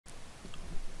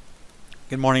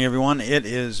Good morning, everyone. It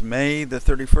is May the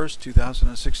 31st,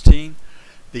 2016,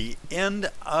 the end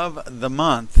of the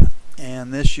month,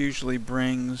 and this usually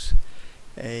brings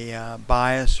a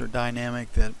bias or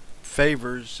dynamic that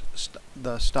favors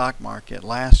the stock market.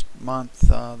 Last month,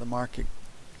 the market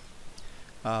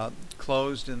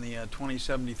closed in the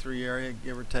 2073 area,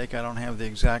 give or take. I don't have the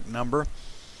exact number.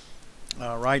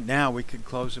 Right now, we could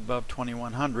close above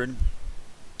 2100.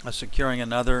 Securing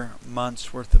another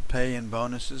month's worth of pay and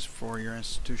bonuses for your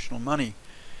institutional money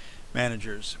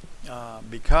managers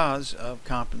because of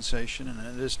compensation, and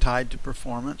it is tied to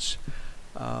performance.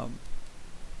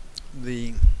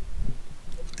 The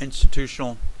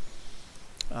institutional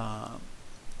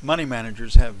money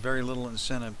managers have very little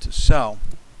incentive to sell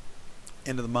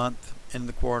into the month, into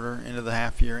the quarter, into the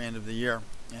half year, end of the year,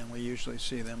 and we usually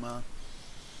see them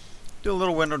do a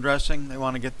little window dressing. They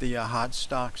want to get the hot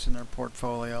stocks in their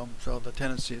portfolio, so the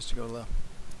tendency is to go to the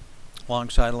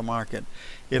long side of the market.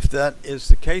 If that is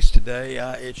the case today,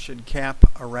 it should cap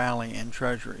a rally in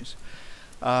treasuries.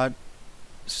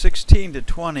 16 to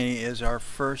 20 is our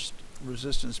first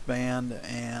resistance band,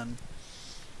 and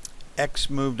X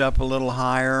moved up a little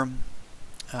higher.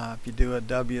 If you do a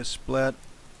W split,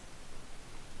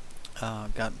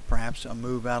 got perhaps a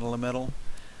move out of the middle.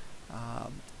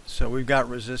 So we've got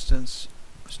resistance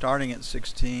starting at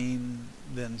 16,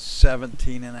 then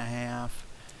 17 and a half,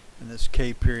 and this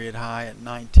K period high at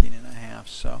 19 and a half.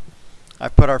 So I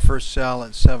put our first sell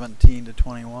at 17 to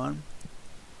 21.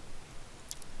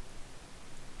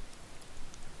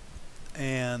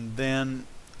 And then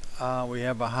we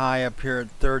have a high up here at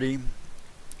 30. If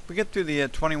we get through the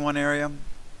 21 area,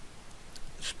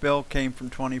 spill came from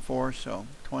 24, so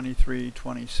 23,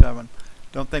 27.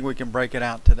 Don't think we can break it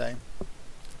out today.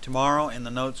 Tomorrow, in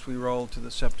the notes, we roll to the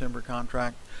September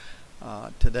contract.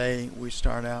 Today, we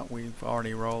start out, we've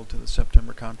already rolled to the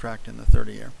September contract in the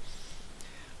 30-year.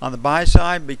 On the buy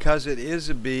side, because it is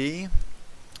a B,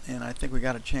 and I think we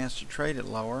got a chance to trade it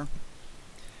lower,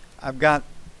 I've got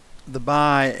the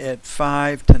buy at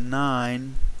 5 to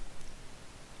 9,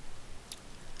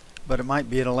 but it might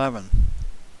be at 11.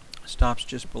 Stops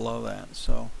just below that,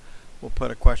 so we'll put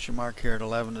a question mark here at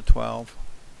 11 to 12.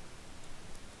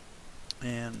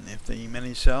 And if the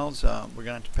mini sells, we're going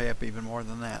to have to pay up even more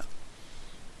than that.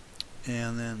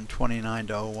 And then 29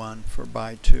 to 01 for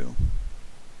buy 2.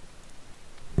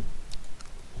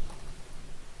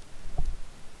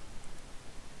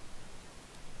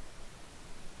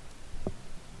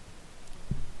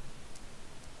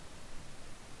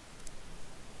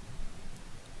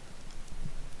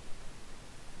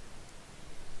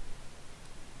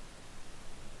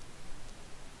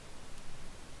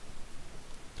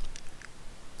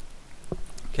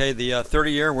 Okay, the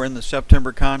 30-year, we're in the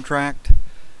September contract.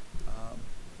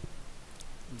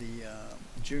 The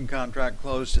June contract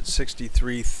closed at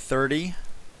 63.30.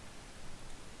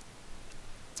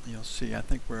 You'll see, I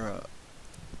think we're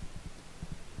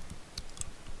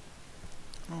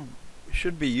we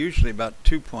should be usually about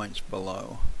 2 points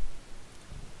below.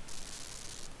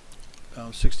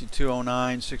 62.09,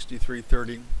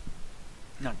 63.30,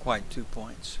 not quite 2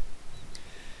 points.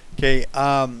 Okay,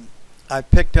 I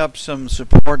picked up some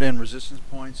support and resistance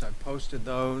points. I posted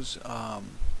those.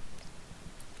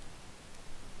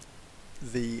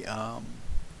 The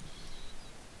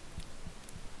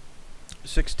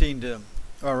 16 to,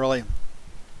 or really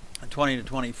 20 to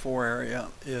 24 area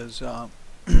is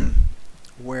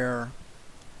where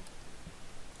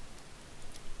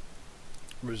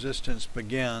resistance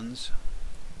begins.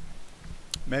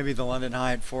 Maybe the London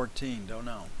high at 14, don't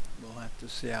know. We'll have to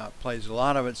see how it plays. A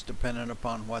lot of it's dependent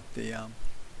upon what the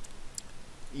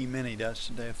E-mini does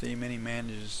today. If the E-mini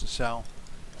manages to sell,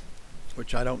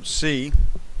 which I don't see,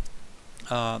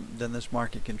 then this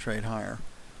market can trade higher.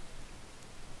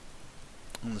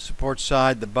 On the support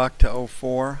side, the buck to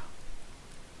 04.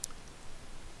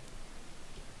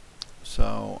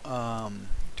 So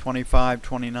 25,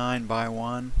 29, buy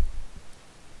 1.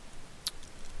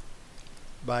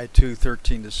 Buy 2,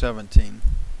 13 to 17.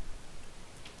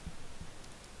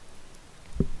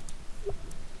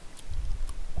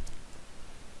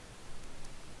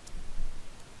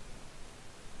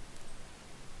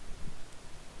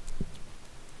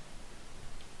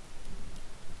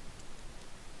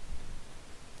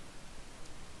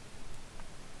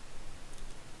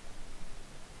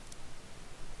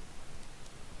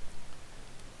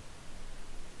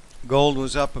 Gold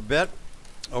was up a bit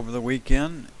over the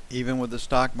weekend, even with the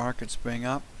stock markets being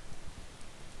up.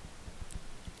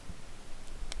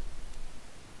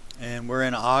 And we're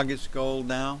in August gold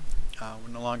now.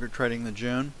 We're no longer trading the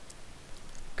June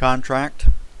contract.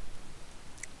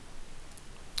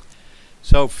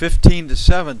 So 15 to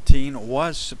 17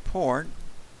 was support.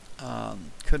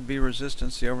 Could be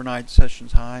resistance. The overnight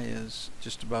sessions high is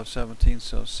just above 17,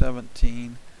 so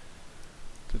 17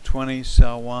 to 20,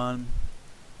 sell 1,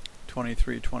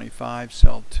 23, 25,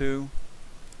 sell 2.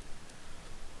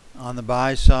 On the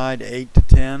buy side, 8 to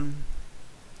 10.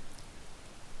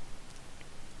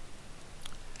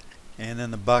 And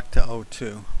then the buck to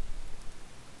 02.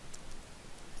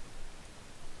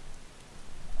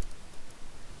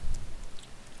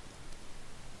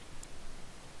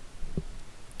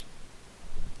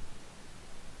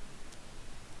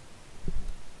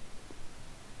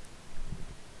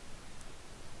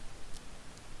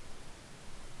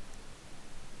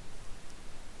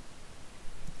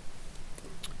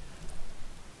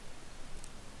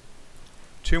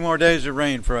 Two more days of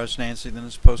rain for us, Nancy, then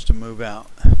it's supposed to move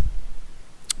out.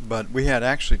 But we had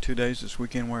actually 2 days this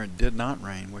weekend where it did not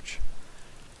rain, which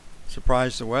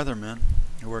surprised the weathermen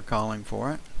who were calling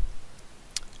for it.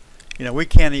 You know, we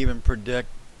can't even predict.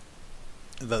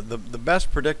 The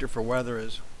best predictor for weather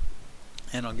is,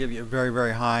 and I'll give you a very,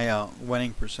 very high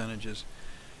winning percentages,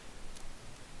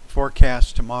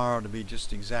 forecast tomorrow to be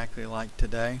just exactly like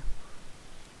today.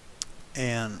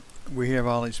 And we have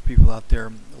all these people out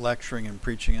there lecturing and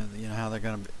preaching, you know, how they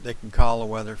can call the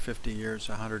weather 50 years,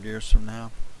 100 years from now.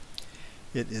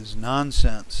 It is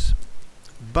nonsense.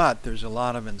 But there's a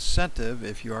lot of incentive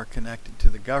if you are connected to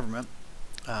the government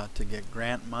to get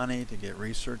grant money, to get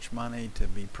research money, to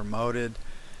be promoted,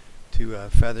 to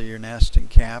feather your nest and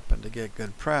cap, and to get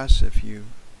good press if you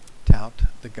tout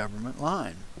the government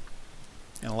line.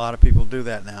 And a lot of people do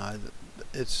that now.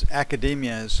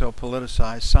 Academia is so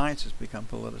politicized, science has become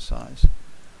politicized.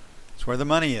 It's where the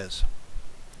money is.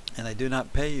 And they do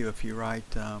not pay you if you write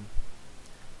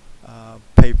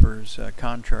papers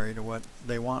contrary to what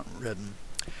they want written.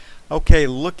 Okay,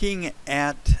 looking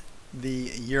at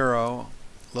the euro,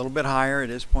 a little bit higher. It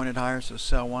is pointed higher, so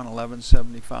sell 1,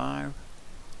 11.75.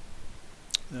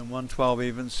 Then 112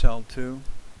 even, sell 2.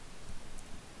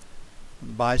 On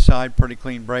the buy side, pretty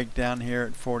clean breakdown here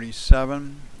at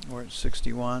 47. We're at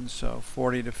 61, so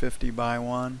 40 to 50 buy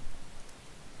 1.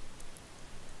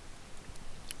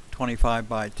 25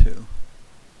 buy 2.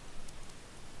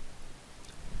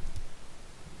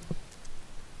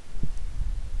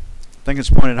 I think it's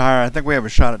pointed higher. I think we have a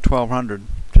shot at 1200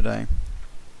 today.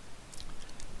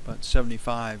 But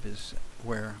 75 is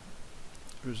where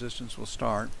resistance will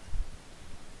start.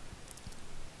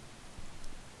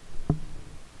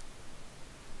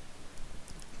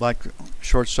 Like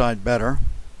short side better,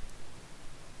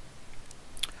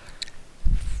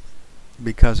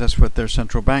 because that's what their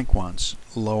central bank wants,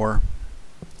 lower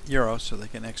euro so they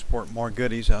can export more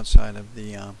goodies outside of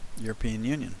the European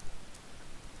Union.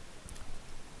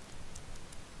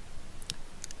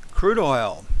 Crude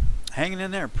oil hanging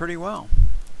in there pretty well.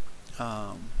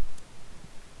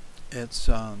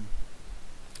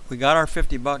 We got our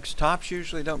 50 bucks. Tops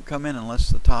usually don't come in unless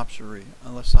the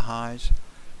unless the highs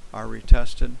are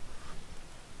retested.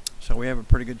 So we have a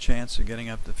pretty good chance of getting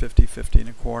up to 50, 50 and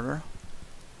a quarter.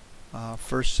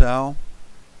 First sell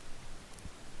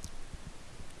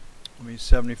will be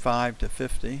 75 to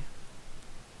 50.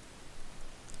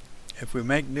 If we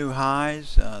make new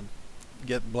highs,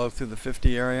 blow through the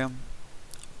 50 area,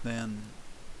 then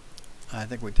I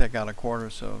think we take out a quarter,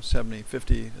 so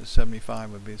 50 to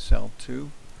 75 would be sell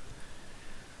 2.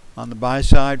 On the buy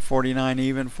side, 49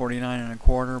 even, 49 and a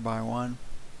quarter, buy 1.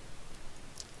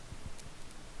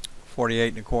 48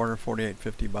 and a quarter,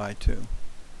 48.50 buy 2.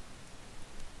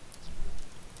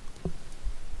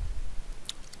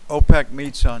 OPEC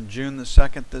meets on June the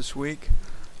 2nd this week.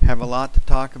 Have a lot to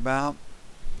talk about.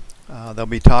 There'll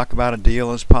be talk about a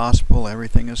deal as possible.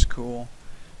 Everything is cool.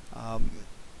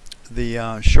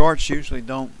 The shorts usually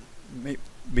don't,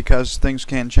 because things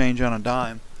can change on a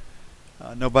dime.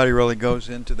 Nobody really goes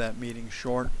into that meeting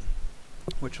short,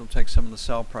 which will take some of the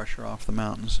sell pressure off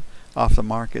the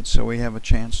market, so we have a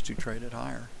chance to trade it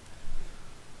higher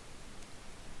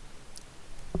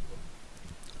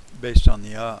based on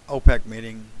the OPEC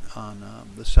meeting on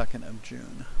the 2nd of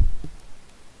June.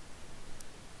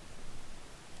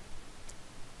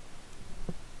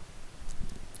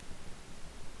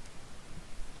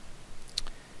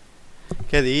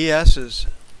 Okay, the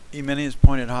E-mini is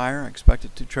pointed higher. I expect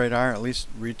it to trade higher, at least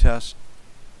retest,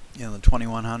 you know, the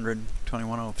 2100,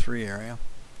 2103 area.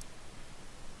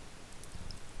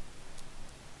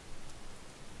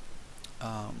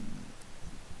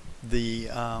 The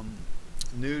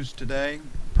news today,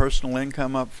 personal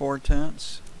income up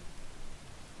 0.4.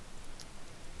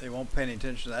 They won't pay any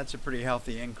attention. That's a pretty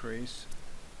healthy increase.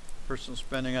 Personal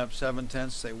spending up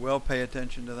 0.7. They will pay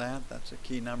attention to that. That's a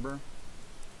key number.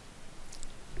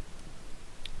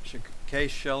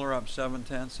 Case-Shiller up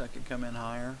 7/10. That could come in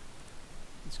higher.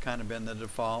 It's kind of been the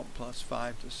default, plus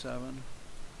 5 to 7.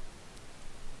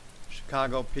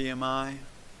 Chicago PMI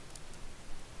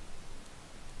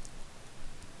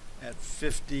at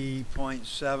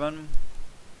 50.7.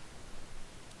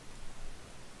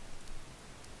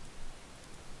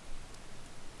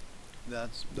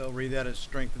 They'll read that as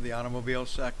strength of the automobile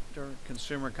sector.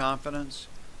 Consumer confidence,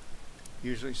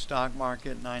 usually stock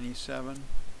market 97.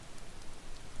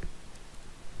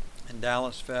 And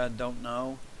Dallas Fed, don't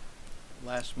know.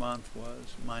 Last month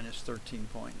was minus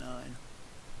 13.9.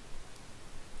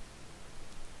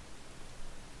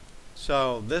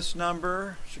 So this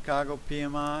number, Chicago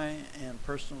PMI and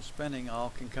personal spending,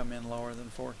 all can come in lower than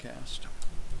forecast.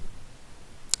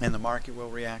 And the market will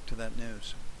react to that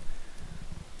news.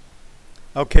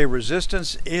 Okay,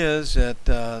 resistance is at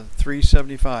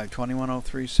 375,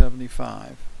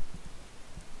 2103.75.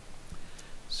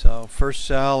 So first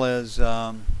sell is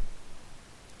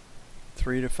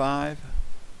 3 to 5.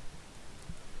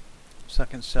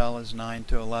 Second sell is 9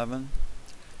 to 11.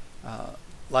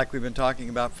 Like we've been talking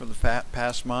about for the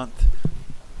past month,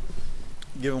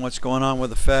 given what's going on with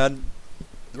the Fed,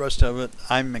 the rest of it,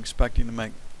 I'm expecting to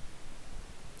make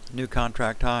new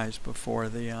contract highs before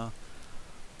the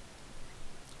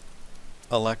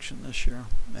election this year.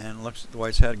 And it looks at the way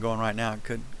it's headed going right now, it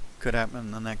could happen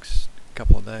in the next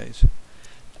couple of days.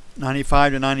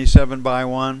 95 to 97 by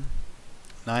 1,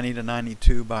 90 to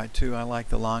 92 by 2. I like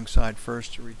the long side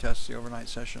first to retest the overnight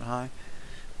session high.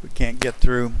 If we can't get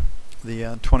through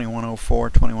the 2104,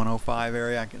 2105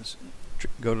 area, I can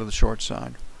go to the short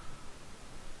side.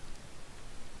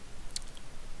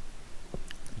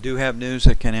 Do have news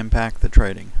that can impact the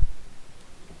trading.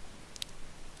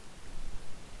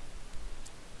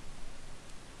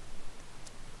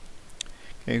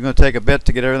 Okay, you're going to take a bit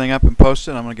to get everything up and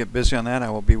posted. I'm going to get busy on that. I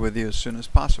will be with you as soon as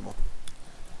possible.